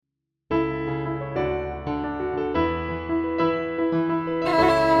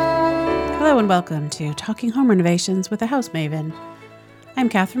Hello and welcome to Talking Home Renovations with a House Maven. I'm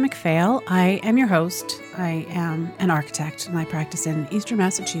Catherine McPhail. I am your host. I am an architect and I practice in Eastern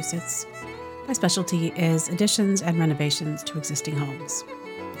Massachusetts. My specialty is additions and renovations to existing homes.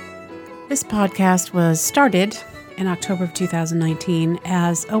 This podcast was started in October of 2019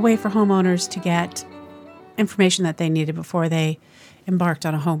 as a way for homeowners to get information that they needed before they embarked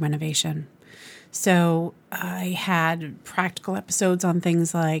on a home renovation. So I had practical episodes on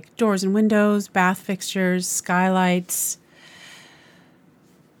things like doors and windows, bath fixtures, skylights,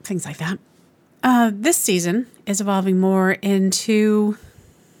 things like that. This season is evolving more into,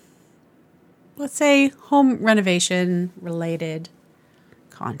 let's say, home renovation related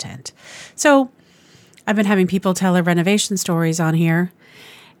content. So I've been having people tell their renovation stories on here.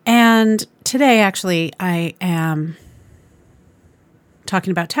 And today, actually, I am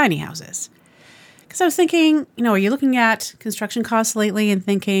talking about tiny houses. Because I was thinking, are you looking at construction costs lately and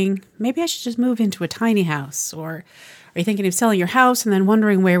thinking, maybe I should just move into a tiny house? Or are you thinking of selling your house and then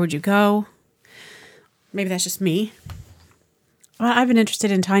wondering where would you go? Maybe that's just me. Well, I've been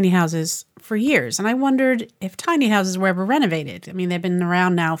interested in tiny houses for years, and I wondered if tiny houses were ever renovated. I mean, they've been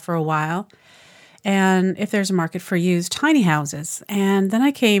around now for a while, and if there's a market for used tiny houses. And then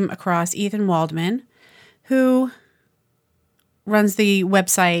I came across Ethan Waldman, who runs the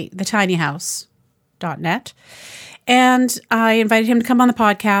website, thetinyhouse.net, and I invited him to come on the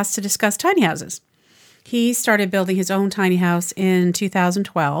podcast to discuss tiny houses. He started building his own tiny house in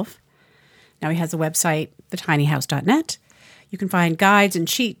 2012. Now he has a website, thetinyhouse.net. You can find guides and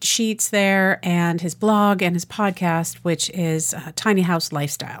cheat sheets there, and his blog and his podcast, which is Tiny House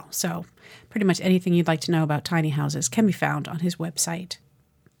Lifestyle. So pretty much anything you'd like to know about tiny houses can be found on his website.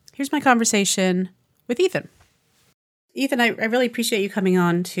 Here's my conversation with Ethan. Ethan, I really appreciate you coming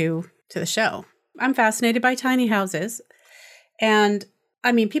on to the show. I'm fascinated by tiny houses. And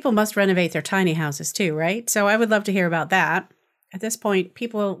I mean, people must renovate their tiny houses too, right? So I would love to hear about that. At this point,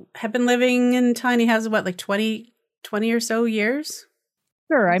 people have been living in tiny houses, like 20 or so years?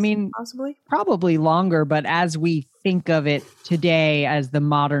 Sure. I mean, possibly, probably longer, but as we think of it today as the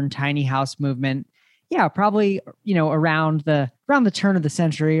modern tiny house movement, yeah, probably, around the turn of the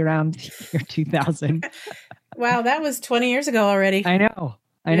century, around year 2000. Wow, that was 20 years ago already. I know.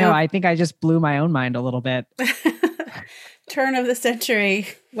 I think I just blew my own mind a little bit. Turn of the century.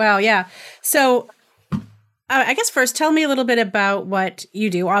 Wow, yeah. So I guess first, tell me a little bit about what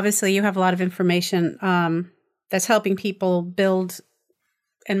you do. Obviously, you have a lot of information that's helping people build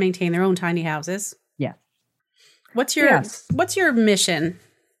and maintain their own tiny houses. Yeah. What's your mission?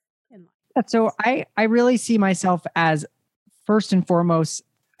 So I really see myself as first and foremost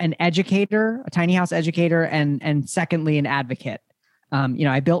an educator, a tiny house educator, and secondly, an advocate.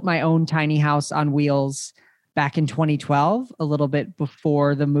 I built my own tiny house on wheels back in 2012, a little bit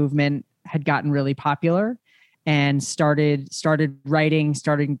before the movement had gotten really popular, and started writing,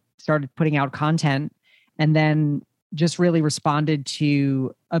 started putting out content, and then just really responded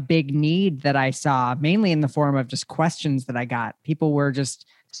to a big need that I saw, mainly in the form of just questions that I got. People were just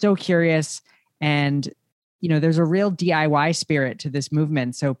so curious, and there's a real DIY spirit to this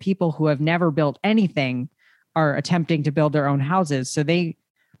movement. So people who have never built anything are attempting to build their own houses. So they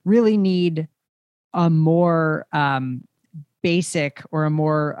really need a more basic or a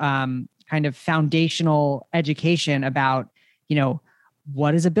more kind of foundational education about,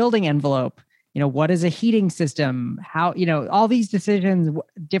 what is a building envelope? What is a heating system? How, all these decisions,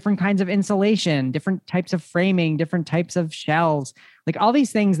 different kinds of insulation, different types of framing, different types of shells, like all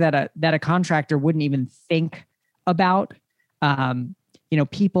these things that a contractor wouldn't even think about.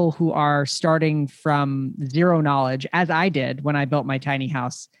 People who are starting from zero knowledge, as I did when I built my tiny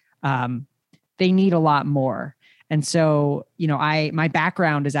house, they need a lot more. And so, my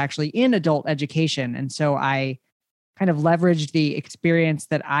background is actually in adult education. And so I kind of leveraged the experience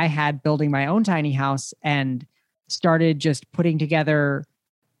that I had building my own tiny house and started just putting together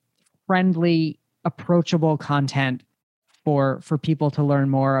friendly, approachable content for people to learn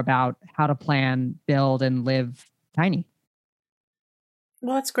more about how to plan, build, and live tiny.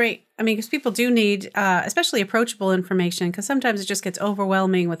 Well, that's great. I mean, because people do need, especially approachable information, because sometimes it just gets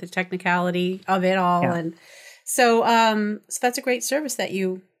overwhelming with the technicality of it all. Yeah. And so that's a great service that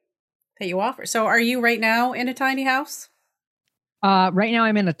you offer. So are you right now in a tiny house? Right now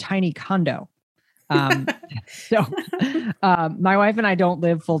I'm in a tiny condo. So my wife and I don't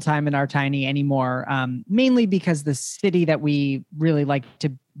live full-time in our tiny anymore, mainly because the city that we really like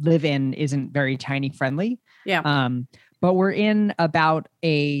to live in isn't very tiny friendly. Yeah. But we're in about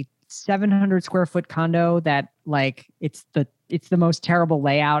a 700 square foot condo that it's the most terrible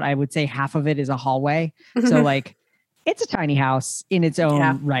layout. I would say half of it is a hallway. So it's a tiny house in its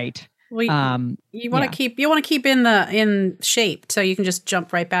own right. Well, you want to keep in shape so you can just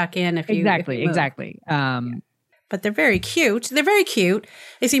jump right back in if you exactly. But they're very cute.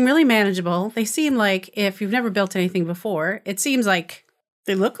 They seem really manageable. They seem like, if you've never built anything before, it seems like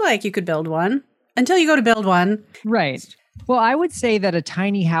they look like you could build one until you go to build one. Right. Well, I would say that a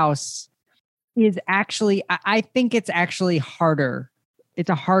tiny house is actually, I think it's actually harder. It's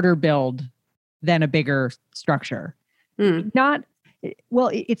a harder build than a bigger structure.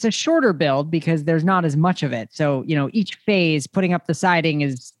 It's a shorter build because there's not as much of it. So, each phase, putting up the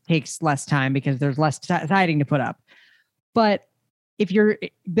siding takes less time because there's less siding to put up. But if you're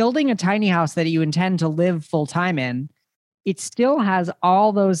building a tiny house that you intend to live full time in, it still has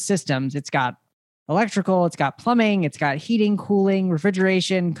all those systems. It's got electrical, it's got plumbing, it's got heating, cooling,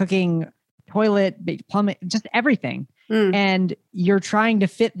 refrigeration, cooking, toilet, plumbing, just everything. And you're trying to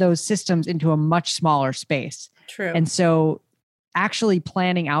fit those systems into a much smaller space. True. And so actually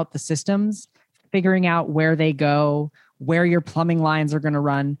planning out the systems, figuring out where they go, where your plumbing lines are going to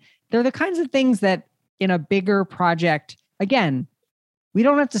run, they're the kinds of things that in a bigger project, again, we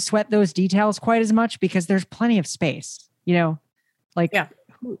don't have to sweat those details quite as much because there's plenty of space, like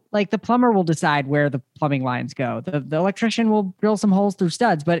the plumber will decide where the plumbing lines go. The electrician will drill some holes through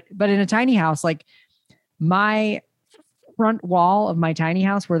studs, but in a tiny house, like my front wall of my tiny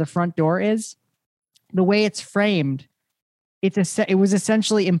house where the front door is, the way it's framed, it was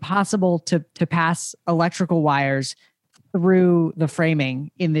essentially impossible to pass electrical wires through the framing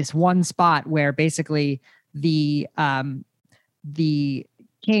in this one spot where basically the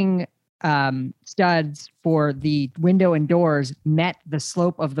king studs for the window and doors met the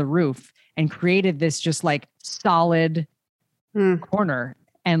slope of the roof and created this just like solid corner.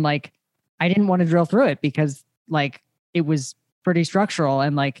 And like, I didn't want to drill through it because like it was pretty structural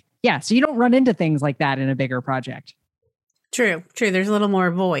and like, so you don't run into things like that in a bigger project. True. There's a little more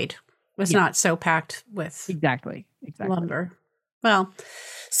void. It's not so packed with exactly lumber. Well,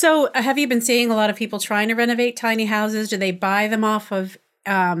 so have you been seeing a lot of people trying to renovate tiny houses? Do they buy them off of,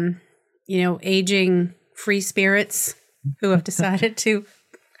 aging free spirits who have decided to,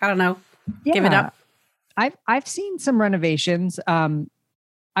 I don't know, give it up? I've seen some renovations. I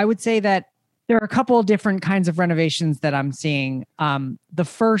would say that there are a couple of different kinds of renovations that I'm seeing. The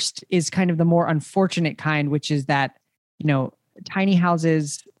first is kind of the more unfortunate kind, which is that, tiny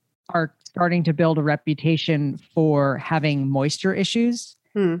houses are starting to build a reputation for having moisture issues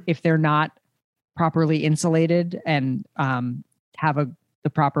if they're not properly insulated and have the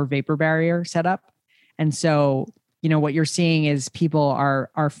proper vapor barrier set up. And so, what you're seeing is people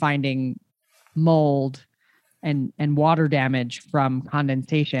are finding mold and water damage from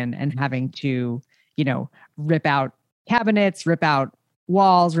condensation and having to, rip out cabinets, rip out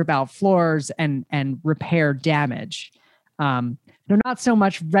walls, rip out floors and repair damage. So not so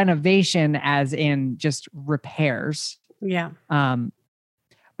much renovation as in just repairs. Yeah.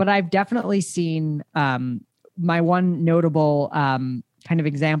 But I've definitely seen my one notable kind of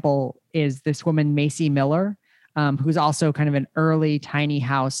example is this woman, Macy Miller, who's also kind of an early tiny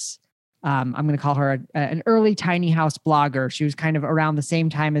house. I'm going to call her an early tiny house blogger. She was kind of around the same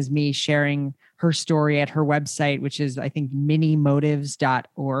time as me, sharing her story at her website, which is, I think,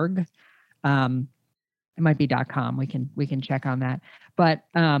 minimotives.org. It might be .com. We can check on that. But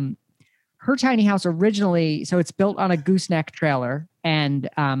her tiny house originally, so it's built on a gooseneck trailer, and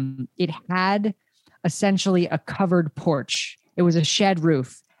it had essentially a covered porch. It was a shed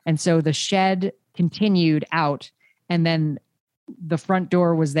roof. And so the shed continued out, and then the front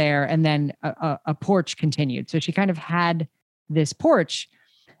door was there, and then a porch continued. So she kind of had this porch.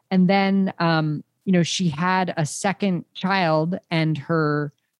 And then, she had a second child, and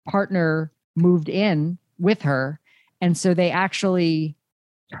her partner moved in with her. And so they actually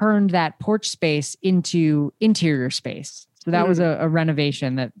turned that porch space into interior space. So that was a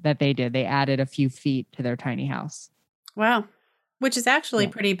renovation that they did. They added a few feet to their tiny house. Wow. Which is actually a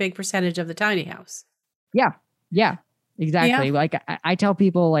pretty big percentage of the tiny house. Yeah. Exactly. Yeah. Like I tell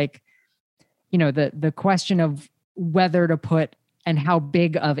people, like, the question of whether to put and how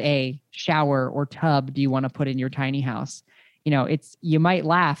big of a shower or tub do you want to put in your tiny house? You might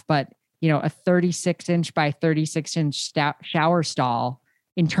laugh, but a 36-inch by 36-inch shower stall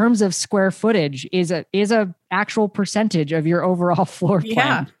in terms of square footage is a actual percentage of your overall floor plan.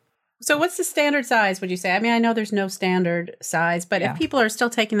 Yeah. So what's the standard size, would you say? I mean, I know there's no standard size, but if people are still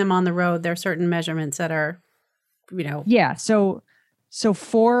taking them on the road, there are certain measurements that are, Yeah. So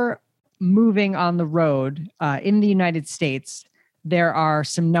for moving on the road in the United States, there are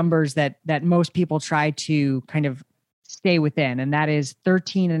some numbers that most people try to kind of stay within, and that is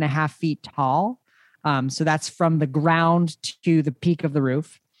 13 and a half feet tall. So that's from the ground to the peak of the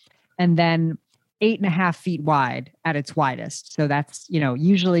roof. and then 8.5 feet wide at its widest. So that's,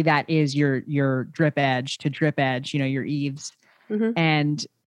 usually that is your drip edge to drip edge, your eaves. Mm-hmm. And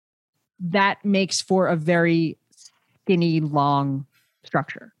that makes for a very skinny, long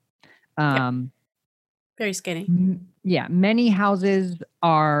structure. Very skinny. Many houses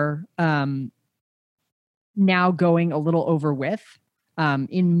are now going a little over width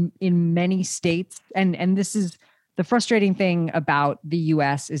in many states. And this is the frustrating thing about the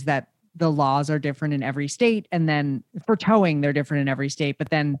US is that the laws are different in every state. And then for towing, they're different in every state. But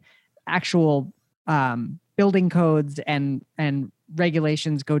then actual building codes and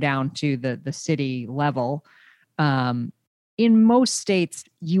regulations go down to the city level. In most states,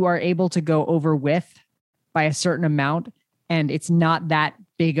 you are able to go over width by a certain amount, and it's not that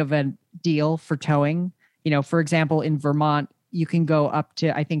big of a deal for towing. For example, in Vermont, you can go up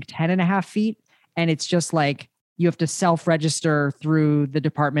to, I think, 10.5 feet, and it's just like you have to self-register through the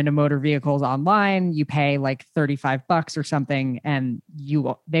Department of Motor Vehicles online. You pay like $35 or something, and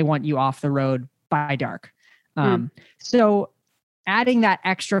they want you off the road by dark. So adding that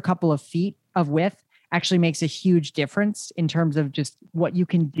extra couple of feet of width actually makes a huge difference in terms of just what you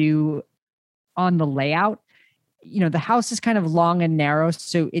can do on the layout. The house is kind of long and narrow,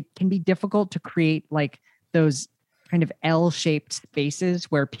 so it can be difficult to create like those kind of L-shaped spaces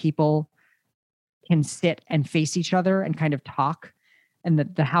where people can sit and face each other and kind of talk. And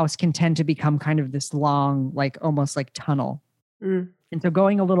the house can tend to become kind of this long, like almost like tunnel. And so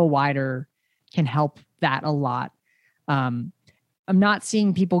going a little wider can help that a lot. I'm not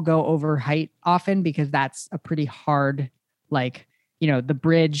seeing people go over height often because that's a pretty hard, like, the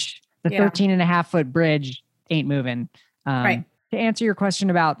bridge, the 13.5-foot bridge ain't moving. Right. To answer your question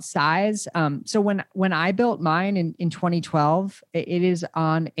about size, so when I built mine in 2012, it is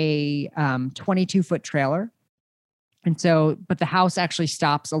on a 22-foot trailer. And so, but the house actually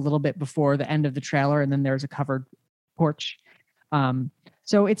stops a little bit before the end of the trailer, and then there's a covered porch.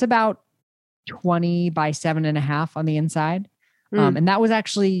 So it's about 20 by 7.5 on the inside. And that was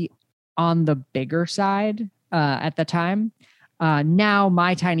actually on the bigger side at the time. Now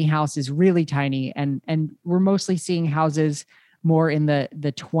my tiny house is really tiny, and we're mostly seeing houses more in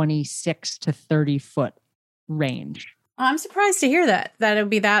the 26 to 30 foot range. I'm surprised to hear that it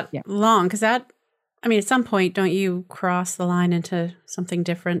would be that long, because at some point, don't you cross the line into something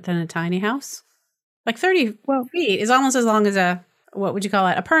different than a tiny house? Like 30 feet is almost as long as what would you call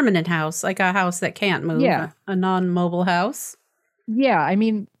it? A permanent house, like a house that can't move, a non-mobile house. Yeah,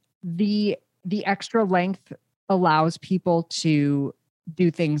 the extra length allows people to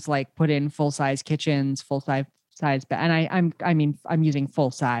do things like put in full-size kitchens, full-size and I'm using full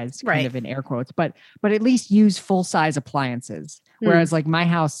size kind of in air quotes, but at least use full size appliances. Whereas like my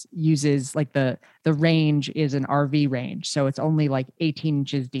house uses like the range is an RV range. So it's only like 18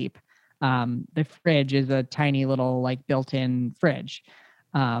 inches deep. The fridge is a tiny little like built-in fridge.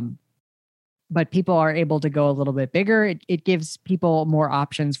 But people are able to go a little bit bigger. It gives people more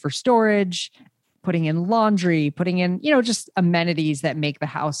options for storage, putting in laundry, putting in, just amenities that make the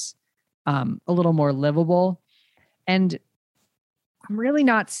house a little more livable. And I'm really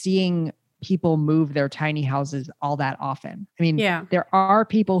not seeing people move their tiny houses all that often. There are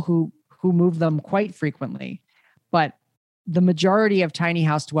people who move them quite frequently, but the majority of tiny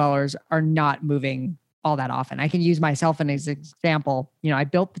house dwellers are not moving all that often. I can use myself as an example. I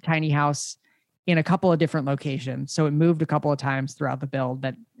built the tiny house in a couple of different locations. So it moved a couple of times throughout the build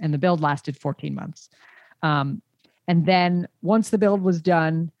and the build lasted 14 months. And then once the build was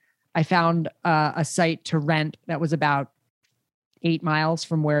done, I found a site to rent that was about 8 miles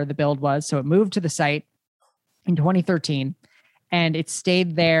from where the build was. So it moved to the site in 2013, and it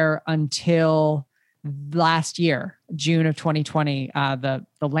stayed there until last year, June of 2020. The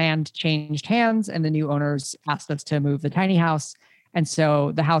land changed hands, and the new owners asked us to move the tiny house. And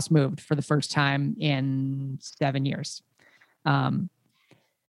so the house moved for the first time in 7 years. The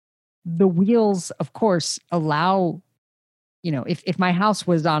wheels, of course, allow, if my house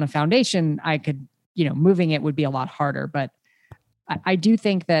was on a foundation, I could, moving it would be a lot harder. But I do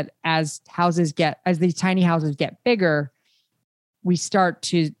think that as these tiny houses get bigger, we start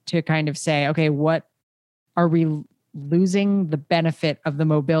to kind of say, okay, what are we losing the benefit of the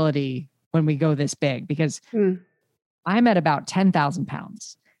mobility when we go this big? Because I'm at about 10,000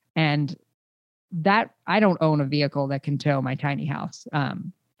 pounds, and that I don't own a vehicle that can tow my tiny house.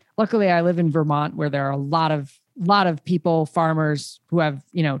 Luckily, I live in Vermont, where there are a lot of people, farmers who have,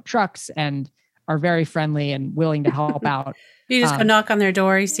 trucks and are very friendly and willing to help out. You just go knock on their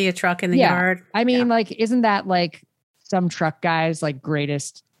door, you see a truck in the yard. Isn't that like some truck guys like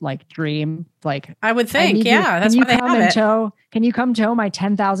greatest like dream. Like I would think, yeah, that's why they have it. Can you come tow my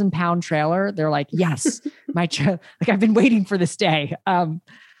 10,000 pound trailer? They're like, yes, like I've been waiting for this day.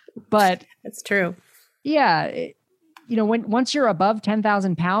 But it's true. Yeah. Once you're above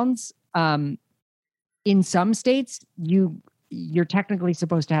 10,000 pounds, in some states, you're technically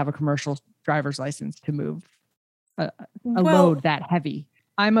supposed to have a commercial driver's license to move a load that heavy.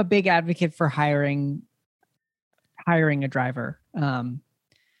 I'm a big advocate for hiring a driver.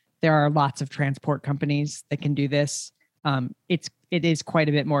 There are lots of transport companies that can do this. It is quite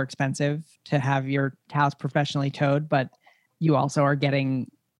a bit more expensive to have your house professionally towed, but you also are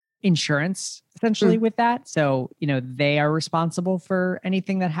getting insurance essentially with that. So, they are responsible for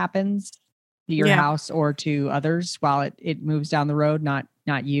anything that happens to your house or to others while it moves down the road, not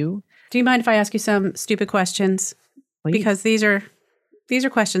you. Do you mind if I ask you some stupid questions? Please. Because these are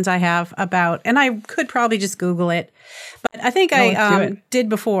questions I have about, and I could probably just Google it, but I think I did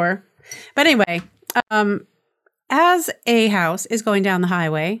before. But anyway, as a house is going down the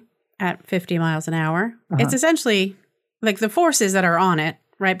highway at 50 miles an hour, it's essentially like the forces that are on it,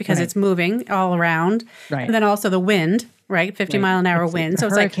 right? Because it's moving all around. Right. And then also the wind, right? 50 mile an hour wind. So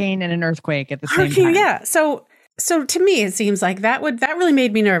it's like a hurricane and an earthquake at the same time. Yeah. So to me, it seems like that really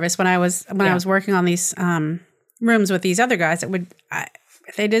made me nervous when I was working on these rooms with these other guys.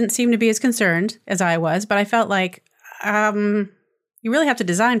 They didn't seem to be as concerned as I was, but I felt like you really have to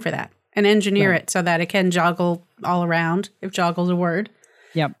design for that and engineer it so that it can joggle all around, if joggle's a word.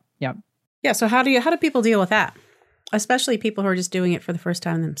 Yep. Yeah. So how do people deal with that? Especially people who are just doing it for the first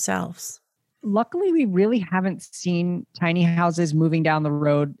time themselves. Luckily, we really haven't seen tiny houses moving down the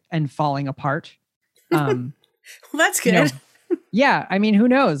road and falling apart. Well, that's good. Yeah. I mean, who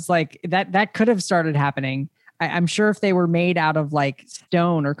knows? Like that could have started happening. I'm sure if they were made out of like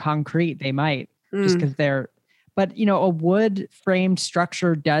stone or concrete, they might just because but a wood framed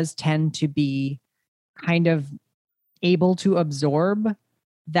structure does tend to be kind of able to absorb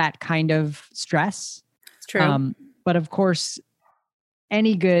that kind of stress. It's true. But of course,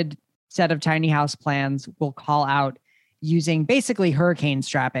 any good set of tiny house plans will call out using basically hurricane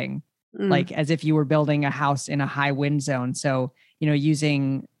strapping, like as if you were building a house in a high wind zone. So,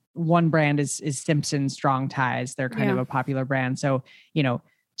 using one brand is Simpson Strong Ties. They're kind of a popular brand. So,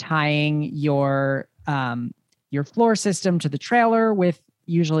 tying your floor system to the trailer with,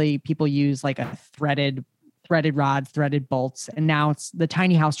 usually people use like a threaded rod, threaded bolts. And now the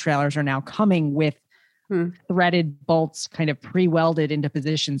tiny house trailers are now coming with threaded bolts kind of pre-welded into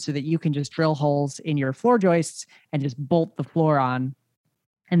position so that you can just drill holes in your floor joists and just bolt the floor on.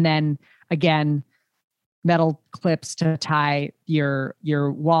 And then again, metal clips to tie your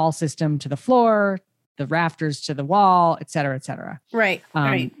wall system to the floor, the rafters to the wall, et cetera, et cetera. Right.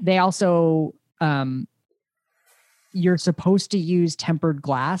 Right. They also, you're supposed to use tempered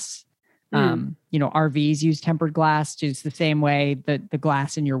glass. RVs use tempered glass just the same way that the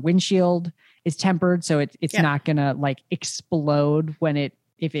glass in your windshield is tempered. So it's not going to like explode when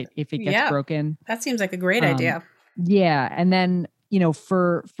if it gets broken. That seems like a great idea. Yeah. And then,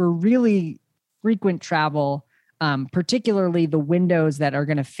 for really frequent travel, particularly the windows that are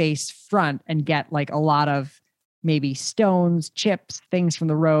going to face front and get like a lot of maybe stones, chips, things from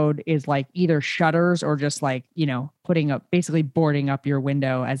the road, is like either shutters or just like, putting up, basically boarding up your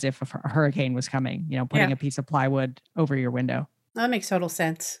window as if a hurricane was coming, putting a piece of plywood over your window. That makes total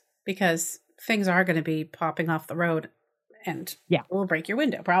sense because things are going to be popping off the road and will break your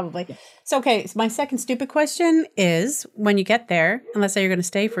window probably. Yeah. So, okay. So my second stupid question is, when you get there, and let's say you're going to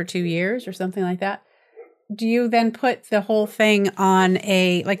stay for 2 years or something like that, do you then put the whole thing on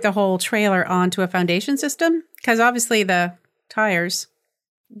the whole trailer onto a foundation system? Because obviously the tires,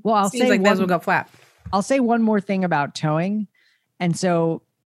 those will go flat. I'll say one more thing about towing. And so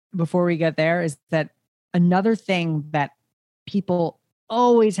before we get there, is that another thing that people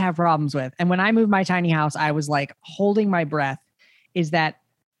always have problems with, and when I moved my tiny house, I was like holding my breath, is that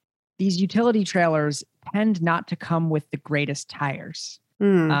these utility trailers tend not to come with the greatest tires.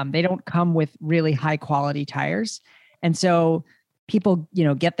 They don't come with really high quality tires. And so people,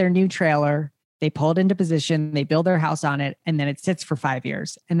 get their new trailer, they pull it into position, they build their house on it, and then it sits for 5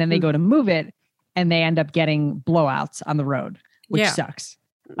 years. And then they go to move it and they end up getting blowouts on the road, which sucks.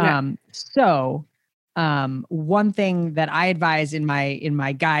 Yeah. One thing that I advise in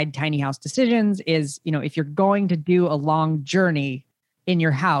my guide, Tiny House Decisions, is, if you're going to do a long journey in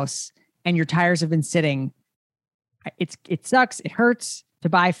your house and your tires have been sitting, it sucks. It hurts to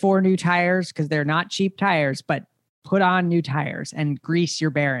buy 4 new tires because they're not cheap tires, but put on new tires and grease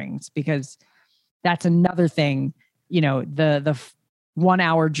your bearings, because that's another thing. The 1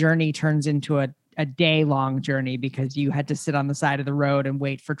 hour journey turns into a a day long journey because you had to sit on the side of the road and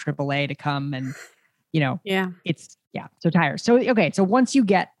wait for AAA to come. And, Yeah. it's so tired. So, okay. So once you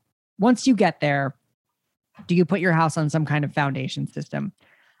get there, do you put your house on some kind of foundation system?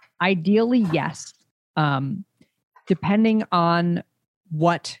 Ideally, yes. Depending on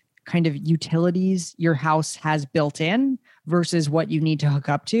what kind of utilities your house has built in versus what you need to hook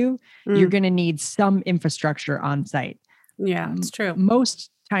up to, you're going to need some infrastructure on site. Yeah, it's true.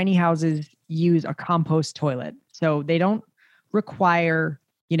 Most tiny houses use a compost toilet. So they don't require,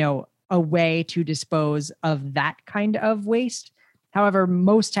 a way to dispose of that kind of waste. However,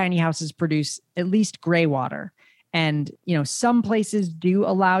 most tiny houses produce at least gray water. And, some places do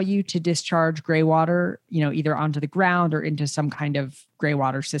allow you to discharge gray water, either onto the ground or into some kind of gray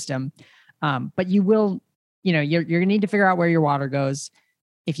water system. But you will, you're going to need to figure out where your water goes.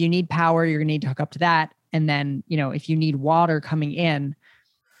 If you need power, you're going to need to hook up to that. And then, if you need water coming in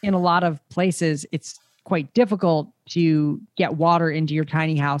a lot of places, it's quite difficult to get water into your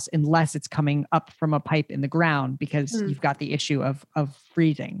tiny house unless it's coming up from a pipe in the ground because you've got the issue of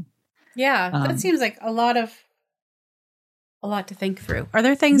freezing. Yeah, that seems like a lot to think through. Are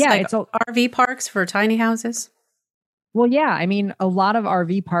there things like RV parks for tiny houses? Well, yeah. I mean, a lot of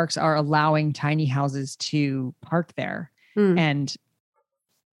RV parks are allowing tiny houses to park there. And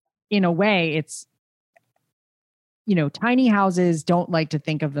in a way, it's, tiny houses don't like to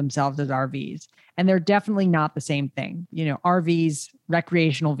think of themselves as RVs. And they're definitely not the same thing. RVs,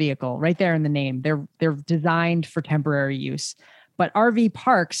 recreational vehicle, right there in the name. They're designed for temporary use. But RV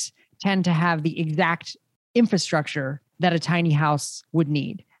parks tend to have the exact infrastructure that a tiny house would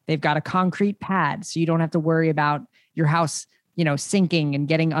need. They've got a concrete pad, so you don't have to worry about your house, sinking and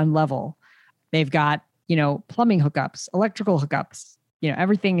getting unlevel. They've got, plumbing hookups, electrical hookups,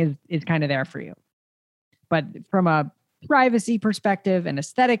 everything is kind of there for you. But from a privacy perspective and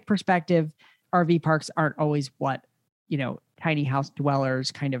aesthetic perspective, RV parks aren't always what, tiny house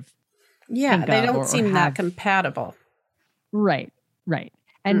dwellers kind of think they of don't or seem have. that compatible. Right.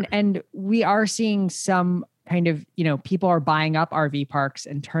 And we are seeing some kind of, people are buying up RV parks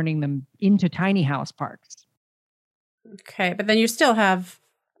and turning them into tiny house parks. Okay, but then you still have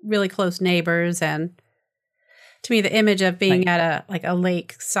really close neighbors, and to me, the image of being at a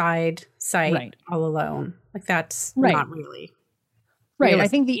lakeside site all alone, like that's not really realistic. I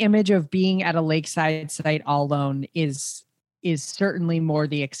think the image of being at a lakeside site all alone is certainly more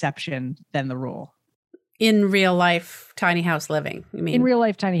the exception than the rule. In real life tiny house living, you mean? In real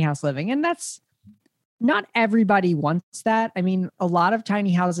life tiny house living, and that's not everybody wants that. I mean, a lot of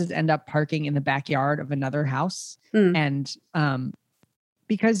tiny houses end up parking in the backyard of another house. And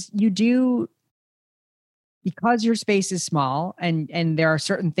because your space is small and there are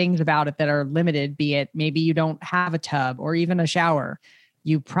certain things about it that are limited, be it maybe you don't have a tub or even a shower.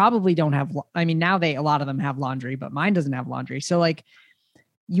 You probably don't have, now a lot of them have laundry, but mine doesn't have laundry. So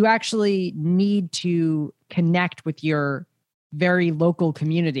you actually need to connect with your very local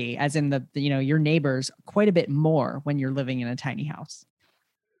community, as in your neighbors, quite a bit more when you're living in a tiny house.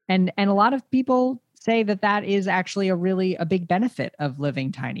 And a lot of people say that is actually a big benefit of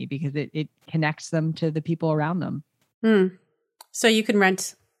living tiny because it connects them to the people around them. So you can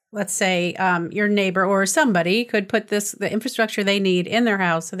rent, let's say, your neighbor or somebody could put the infrastructure they need in their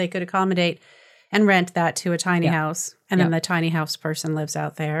house so they could accommodate and rent that to a tiny house. And then the tiny house person lives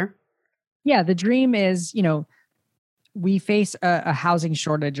out there. Yeah. The dream is, we face a housing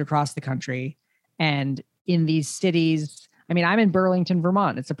shortage across the country. And in these cities, I'm in Burlington,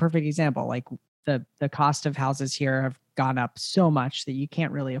 Vermont. It's a perfect example. Like the cost of houses here have gone up so much that you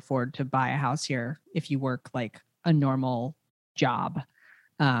can't really afford to buy a house here if you work like a normal job.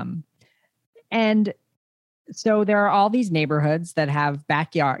 And so there are all these neighborhoods that have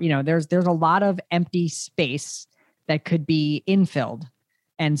backyard, there's a lot of empty space that could be infilled.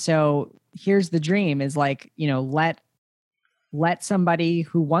 And so here's the dream is let somebody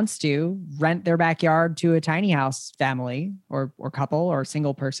who wants to rent their backyard to a tiny house family or couple or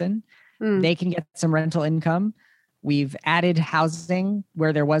single person. They can get some rental income. We've added housing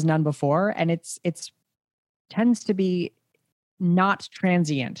where there was none before, and it's tends to be not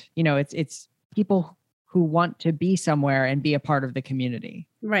transient. It's people who want to be somewhere and be a part of the community.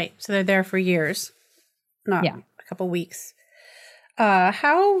 Right. So they're there for years, not a couple weeks.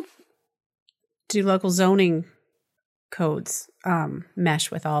 How do local zoning codes mesh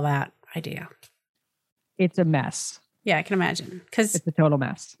with all that idea? It's a mess. Yeah, I can imagine. Because it's a total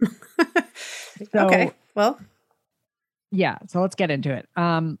mess. Okay. Well. Yeah. So let's get into it.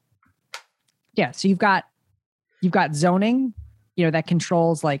 So you've got zoning, that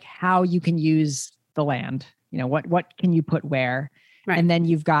controls like how you can use the land. What can you put where? Right. And then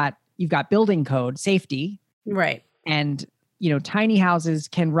you've got, you've got building code, safety, Right. and tiny houses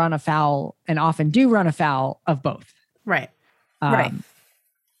can run afoul and often do run afoul of both. Right. Right.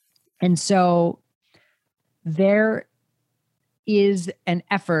 And so there is an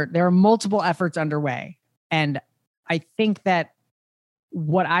effort. There are multiple efforts underway. And I think that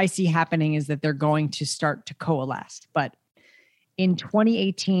what I see happening is that they're going to start to coalesce. But in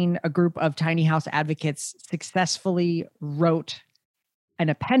 2018, a group of tiny house advocates successfully wrote an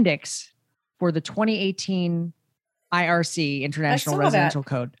appendix for the 2018 IRC, International Residential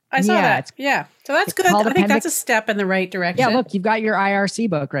Code. I saw that. Yeah. So that's good. I think that's a step in the right direction. Yeah, look, you've got your IRC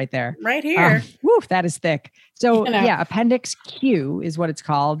book right there. Right here. Woof, that is thick. So Appendix Q is what it's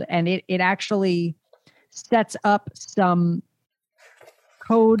called. And it actually sets up some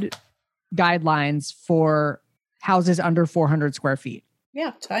code guidelines for houses under 400 square feet.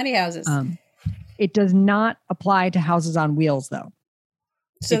 Yeah, tiny houses. It does not apply to houses on wheels, though.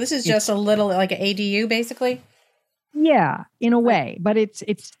 So this is just a little like an ADU, basically? Yeah, in a way. But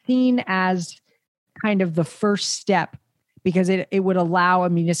it's seen as kind of the first step because it would allow a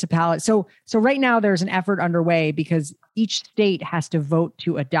municipality. So right now there's an effort underway because each state has to vote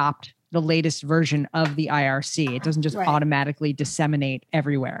to adopt the latest version of the IRC. It doesn't just automatically disseminate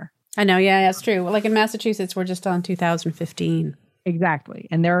everywhere. I know. Yeah, that's true. Like in Massachusetts, we're just on 2015. Exactly.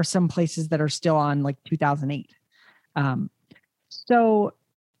 And there are some places that are still on like 2008. So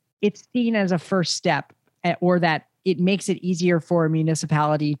it's seen as a first step, or that it makes it easier for a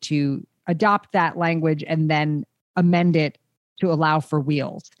municipality to adopt that language and then amend it to allow for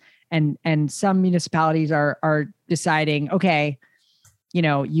wheels. And some municipalities are deciding, okay,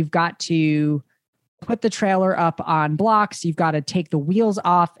 you've got to put the trailer up on blocks, you've got to take the wheels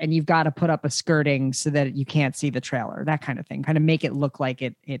off, and you've got to put up a skirting so that you can't see the trailer, that kind of thing, kind of make it look like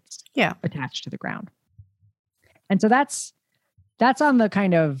it's attached to the ground. And so that's on the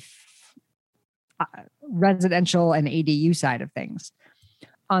kind of residential and ADU side of things.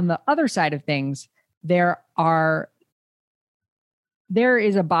 On the other side of things, there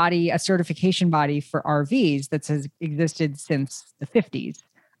is a certification body for RVs that has existed since the 50s.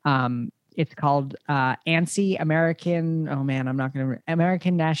 It's called ANSI, American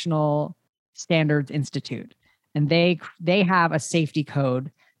National Standards Institute. And they have a safety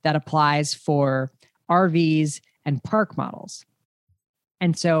code that applies for RVs and park models.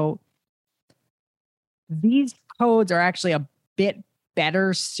 And so these codes are actually a bit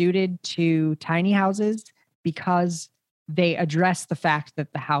better suited to tiny houses because they address the fact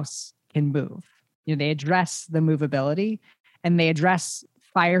that the house can move. They address the movability and they address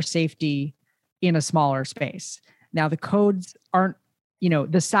fire safety in a smaller space. Now, the codes aren't,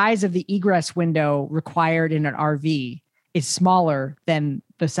 the size of the egress window required in an RV is smaller than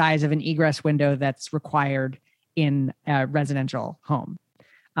the size of an egress window that's required in a residential home.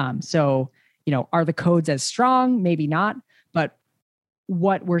 Are the codes as strong? Maybe not. But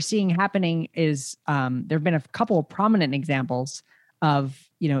what we're seeing happening is there have been a couple of prominent examples of,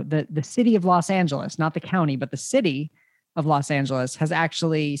 the city of Los Angeles, not the county, but the city of Los Angeles has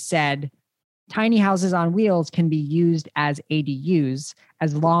actually said tiny houses on wheels can be used as ADUs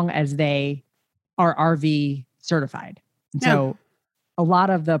as long as they are RV certified. And so a lot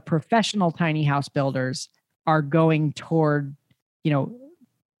of the professional tiny house builders are going toward,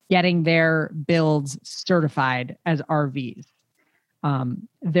 getting their builds certified as RVs.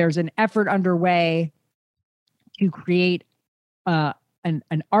 There's an effort underway to create an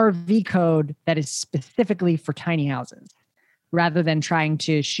RV code that is specifically for tiny houses, rather than trying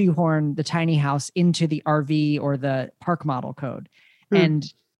to shoehorn the tiny house into the RV or the park model code. And,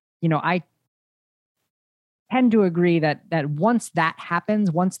 I tend to agree that once that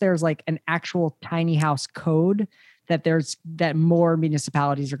happens, once there's like an actual tiny house code, that more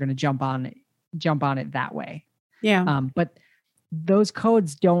municipalities are going to jump on it that way. Yeah. But those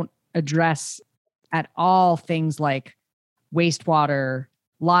codes don't address at all things like wastewater,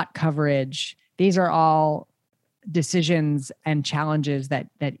 lot coverage. These are all decisions and challenges that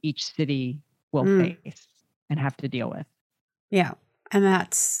each city will face and have to deal with. Yeah. And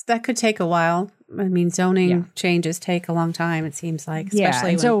that could take a while. I mean, zoning changes take a long time, it seems like.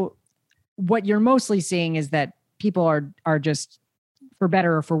 Especially so what you're mostly seeing is that people are just, for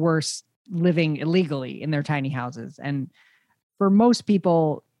better or for worse, living illegally in their tiny houses. And for most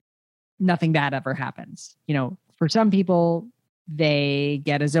people, nothing bad ever happens. For some people, they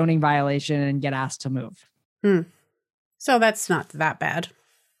get a zoning violation and get asked to move. So that's not that bad,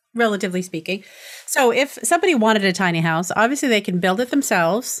 relatively speaking. So if somebody wanted a tiny house, obviously they can build it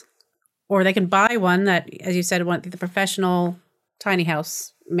themselves, or they can buy one that, as you said, one the professional tiny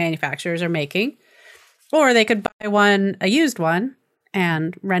house manufacturers are making, or they could buy a used one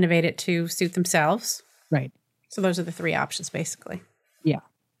and renovate it to suit themselves. Right. So those are the three options, basically. Yeah.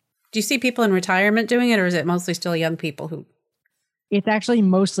 Do you see people in retirement doing it, or is it mostly still young people who? It's actually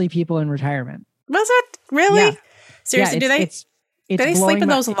mostly people in retirement. Was it really? Yeah. Seriously, Yeah, do they sleep in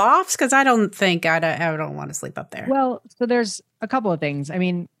those lofts? Because I don't think I don't want to sleep up there. Well, so there's a couple of things. I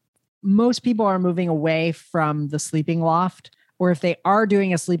mean, most people are moving away from the sleeping loft, or if they are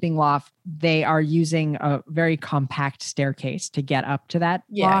doing a sleeping loft, they are using a very compact staircase to get up to that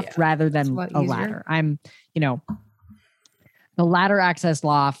loft rather than a ladder. The ladder access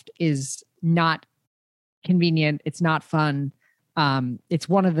loft is not convenient. It's not fun. It's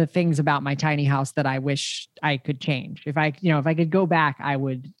one of the things about my tiny house that I wish I could change. If I could go back, I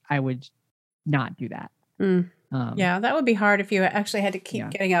would not do that. Yeah, that would be hard if you actually had to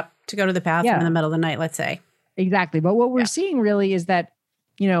keep getting up to go to the bathroom in the middle of the night, let's say. Exactly. But what we're seeing really is that,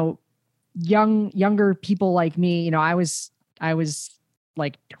 younger people like me, I was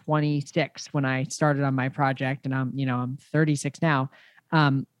like 26 when I started on my project, and I'm 36 now.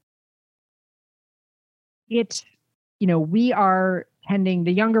 The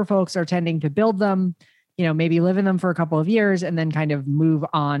younger folks are tending to build them, maybe live in them for a couple of years and then kind of move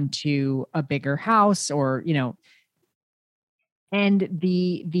on to a bigger house, or, and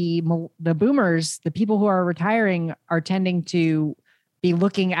the boomers, the people who are retiring, are tending to be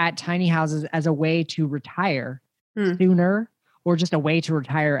looking at tiny houses as a way to retire sooner, or just a way to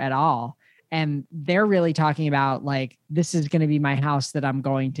retire at all. And they're really talking about, like, this is going to be my house that I'm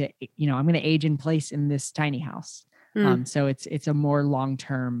going to age in place in this tiny house. So it's a more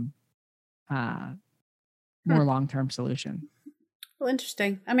long-term, solution. Well,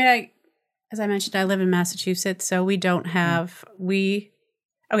 interesting. I mean, as I mentioned, I live in Massachusetts, so we don't have,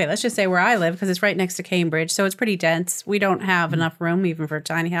 let's just say where I live, because it's right next to Cambridge. So it's pretty dense. We don't have enough room even for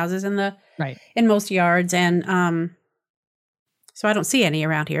tiny houses in most yards. And, so I don't see any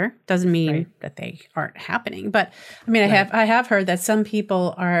around here. Doesn't mean that they aren't happening. But I mean, I have heard that some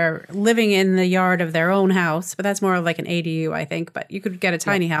people are living in the yard of their own house, but that's more of like an ADU, I think. But you could get a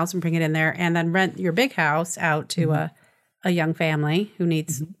tiny house and bring it in there and then rent your big house out to a young family who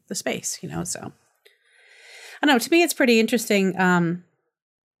needs the space, so. I don't know. To me, it's pretty interesting.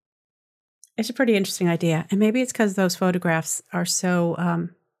 It's a pretty interesting idea. And maybe it's because those photographs are so,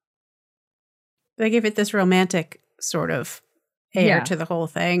 they give it this romantic sort of air to the whole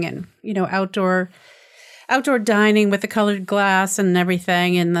thing, and outdoor dining with the colored glass and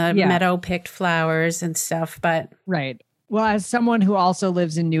everything, and the meadow picked flowers and stuff. But well, as someone who also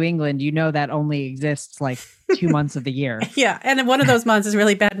lives in New England, that only exists like 2 months of the year. Yeah, and one of those months is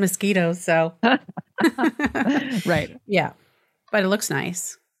really bad mosquitoes. So yeah, but it looks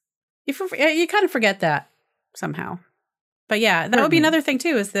nice. You kind of forget that somehow, but yeah, that would be another thing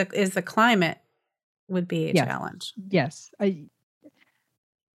too. Is the climate would be a challenge. Yes.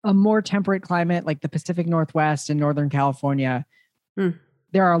 A more temperate climate like the Pacific Northwest and Northern California,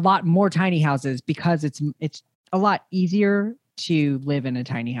 there are a lot more tiny houses because it's a lot easier to live in a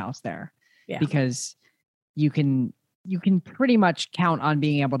tiny house there, because you can pretty much count on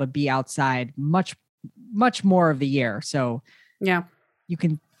being able to be outside much more of the year. So you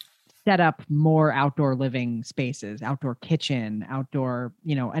can set up more outdoor living spaces, outdoor kitchen, outdoor,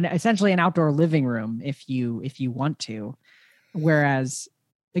 and essentially an outdoor living room if you want to. Whereas,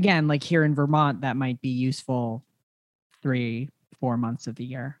 again, like here in Vermont, that might be useful 3-4 months of the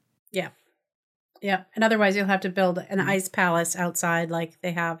year. Yeah. Yeah. And otherwise you'll have to build an ice palace outside like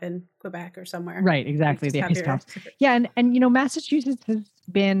they have in Quebec or somewhere. Right. Exactly. The ice palace. Yeah. And Massachusetts has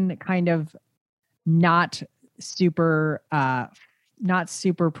been kind of not super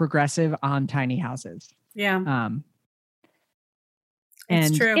progressive on tiny houses. Yeah. And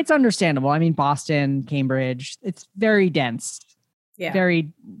it's true. It's understandable. I mean, Boston, Cambridge, it's very dense. Yeah. Very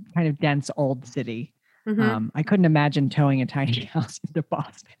kind of dense old city. I couldn't imagine towing a tiny house into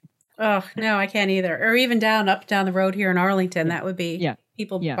Boston. Oh, no, I can't either. Or even up down the road here in Arlington. That would be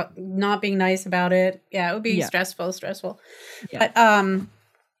people not being nice about it. Yeah, it would be stressful. Yeah. But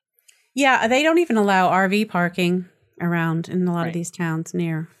they don't even allow RV parking around in a lot of these towns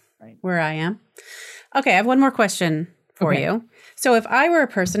near where I am. Okay, I have one more question for you. So if I were a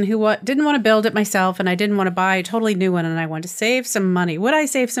person who didn't want to build it myself and I didn't want to buy a totally new one and I wanted to save some money, would I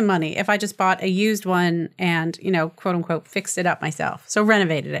save some money if I just bought a used one and, quote unquote, fixed it up myself? So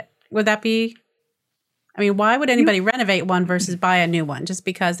renovated it. Would that be, why would anybody renovate one versus buy a new one? Just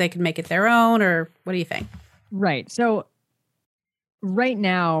because they can make it their own, or what do you think? Right. So right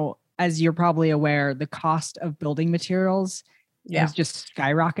now, as you're probably aware, the cost of building materials has just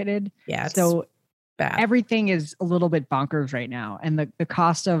skyrocketed. Yeah. So bad. Everything is a little bit bonkers right now. And the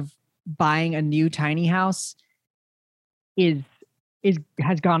cost of buying a new tiny house is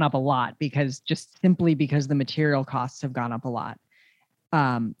has gone up a lot because the material costs have gone up a lot.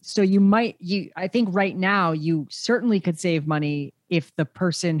 So I think right now you certainly could save money if the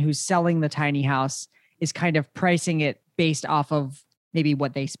person who's selling the tiny house is kind of pricing it based off of maybe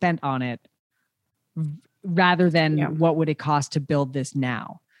what they spent on it rather than what would it cost to build this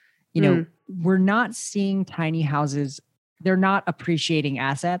now. You know, we're not seeing tiny houses. They're not appreciating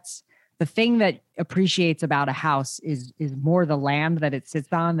assets. The thing that appreciates about a house is more the land that it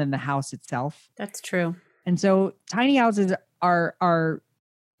sits on than the house itself. That's true. And so tiny houses are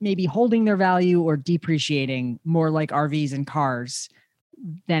maybe holding their value or depreciating more like RVs and cars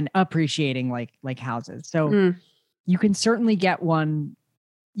than appreciating like houses. So you can certainly get one.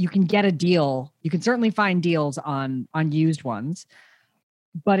 You can get a deal. You can certainly find deals on used ones.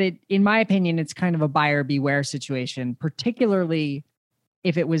 But in my opinion, it's kind of a buyer beware situation, particularly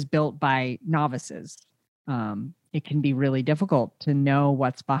if it was built by novices. It can be really difficult to know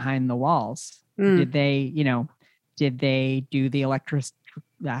what's behind the walls. Did they do the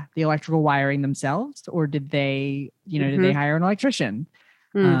electrical wiring themselves, or did they hire an electrician?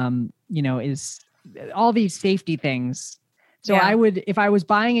 Is all these safety things. So if I was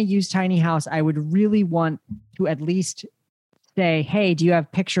buying a used tiny house, I would really want to at least say, hey, do you have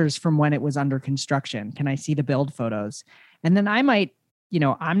pictures from when it was under construction? Can I see the build photos? And then I might,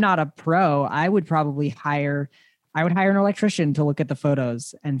 I'm not a pro. I would hire an electrician to look at the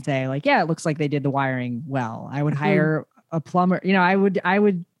photos and say like, yeah, it looks like they did the wiring well. I would hire a plumber. I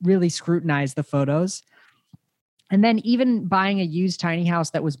would really scrutinize the photos. And then even buying a used tiny house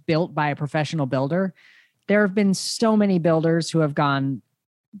that was built by a professional builder, there have been so many builders who are kind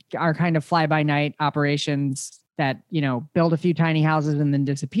of fly-by-night operations that, build a few tiny houses and then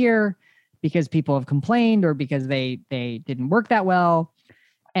disappear because people have complained or because they didn't work that well.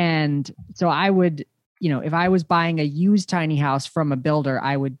 And so I would, if I was buying a used tiny house from a builder,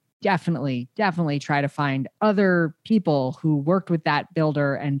 I would definitely try to find other people who worked with that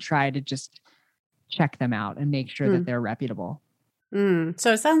builder and try to just check them out and make sure that they're reputable.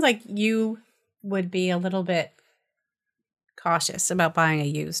 So it sounds like you would be a little bit cautious about buying a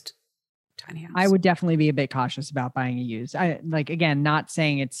used tiny house. I would definitely be a bit cautious about buying a used. Again, not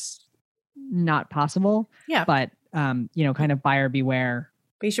saying it's not possible. Yeah. But kind of buyer beware.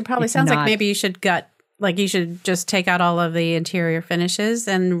 But you should probably like maybe you should you should just take out all of the interior finishes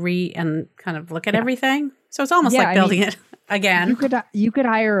and kind of look at everything. So it's almost like building it again. You could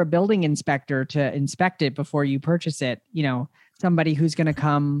hire a building inspector to inspect it before you purchase it. Somebody who's going to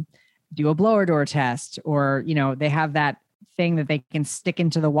come do a blower door test, or, they have that thing that they can stick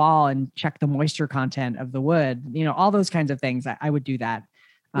into the wall and check the moisture content of the wood, all those kinds of things. I would do that.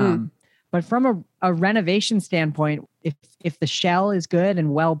 But from a renovation standpoint, if the shell is good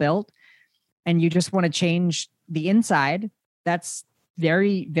and well built and you just want to change the inside, that's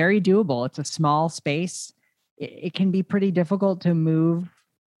very, very doable. It's a small space. It can be pretty difficult to move.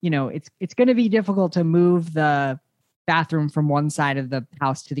 It's going to be difficult to move the bathroom from one side of the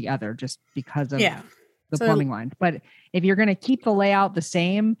house to the other just because of the plumbing lines. But if you're going to keep the layout the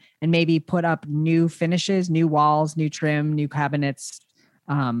same and maybe put up new finishes, new walls, new trim, new cabinets,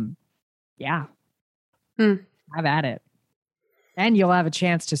 have at it. And you'll have a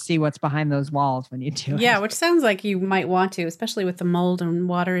chance to see what's behind those walls when you do it. Yeah, which sounds like you might want to, especially with the mold and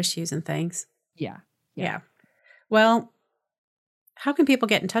water issues and things. Yeah. Well, how can people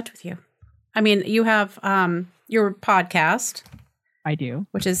get in touch with you? I mean, you have your podcast. I do.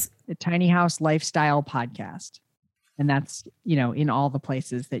 Which is the Tiny House Lifestyle Podcast. And that's, in all the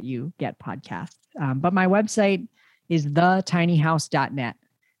places that you get podcasts. But my website is thetinyhouse.net.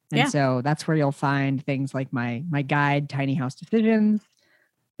 And so that's where you'll find things like my guide, Tiny House Decisions.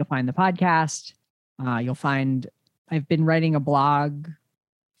 You'll find the podcast. You'll find I've been writing a blog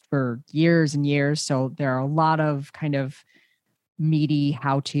for years and years. So there are a lot of kind of meaty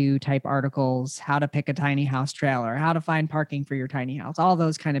how-to type articles, how to pick a tiny house trailer, how to find parking for your tiny house. All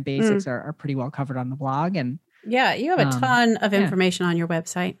those kind of basics are pretty well covered on the blog. And you have a ton of information on your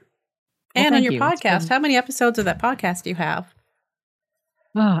website and on your podcast. How many episodes of that podcast do you have?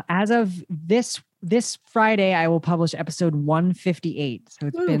 As of this Friday, I will publish episode 158. So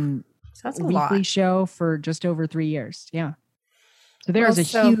it's been a weekly show for just over 3 years. Yeah. So there's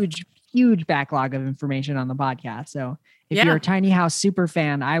a huge backlog of information on the podcast. So if you're a tiny house super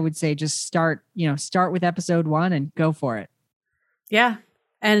fan, I would say just start with episode 1 and go for it. Yeah.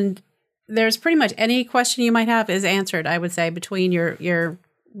 And there's pretty much any question you might have is answered, I would say, between your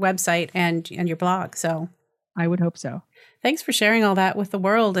website and your blog. So I would hope so. Thanks for sharing all that with the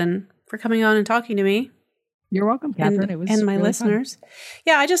world and for coming on and talking to me. You're welcome, Catherine. It was and my really listeners. Fun.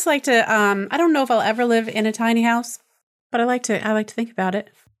 Yeah, I just like to, I don't know if I'll ever live in a tiny house. But I like to think about it.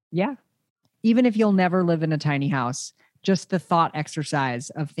 Yeah. Even if you'll never live in a tiny house, just the thought exercise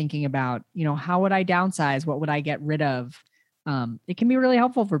of thinking about, how would I downsize? What would I get rid of? It can be really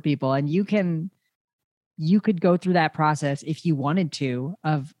helpful for people. And you could go through that process if you wanted to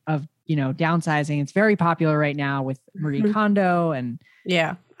of downsizing. It's very popular right now with Marie Kondo and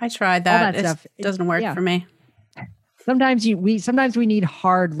yeah, I tried that. All that stuff. It doesn't work for me. Sometimes we need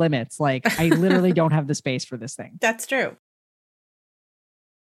hard limits. Like I literally don't have the space for this thing. That's true.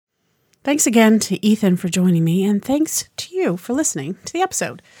 Thanks again to Ethan for joining me, and thanks to you for listening to the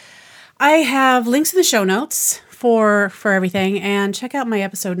episode. I have links in the show notes for everything, and check out my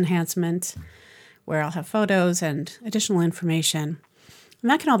episode enhancement where I'll have photos and additional information. And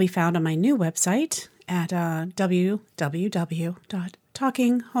that can all be found on my new website at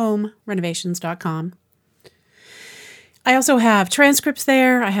www.talkinghomerenovations.com. I also have transcripts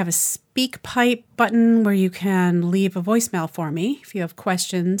there. I have a SpeakPipe button where you can leave a voicemail for me if you have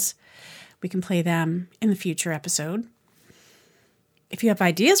questions. We can play them in the future episode. If you have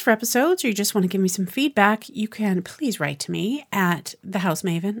ideas for episodes or you just want to give me some feedback, you can please write to me at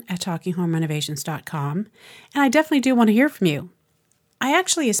thehousemavin@talkinghomerenovations.com. And I definitely do want to hear from you. I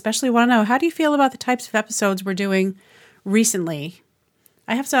actually especially want to know, how do you feel about the types of episodes we're doing recently?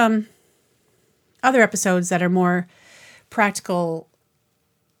 I have some other episodes that are more practical.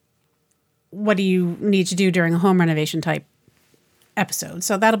 What do you need to do during a home renovation type episode?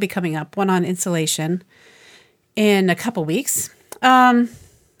 So that'll be coming up, one on insulation in a couple weeks.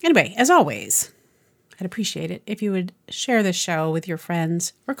 Anyway, as always, I'd appreciate it if you would share this show with your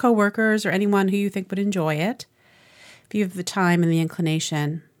friends or coworkers or anyone who you think would enjoy it. If you have the time and the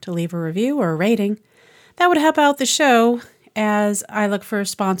inclination to leave a review or a rating, that would help out the show as I look for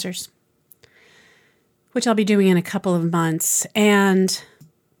sponsors, which I'll be doing in a couple of months. And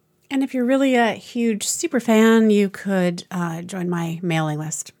if you're really a huge super fan, you could join my mailing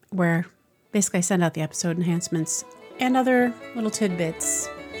list, where basically I send out the episode enhancements and other little tidbits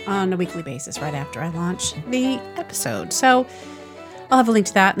on a weekly basis right after I launch the episode. So I'll have a link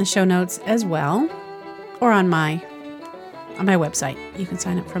to that in the show notes as well, or on my website. You can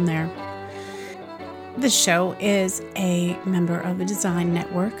sign up from there. This show is a member of the Design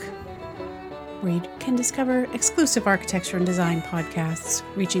Network, where you can discover exclusive architecture and design podcasts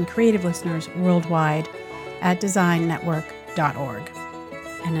reaching creative listeners worldwide at designnetwork.org.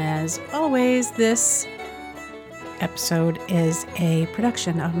 And as always, this episode is a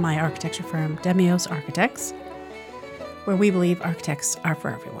production of my architecture firm, Demios Architects, where we believe architects are for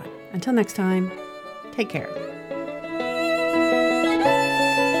everyone. Until next time, take care.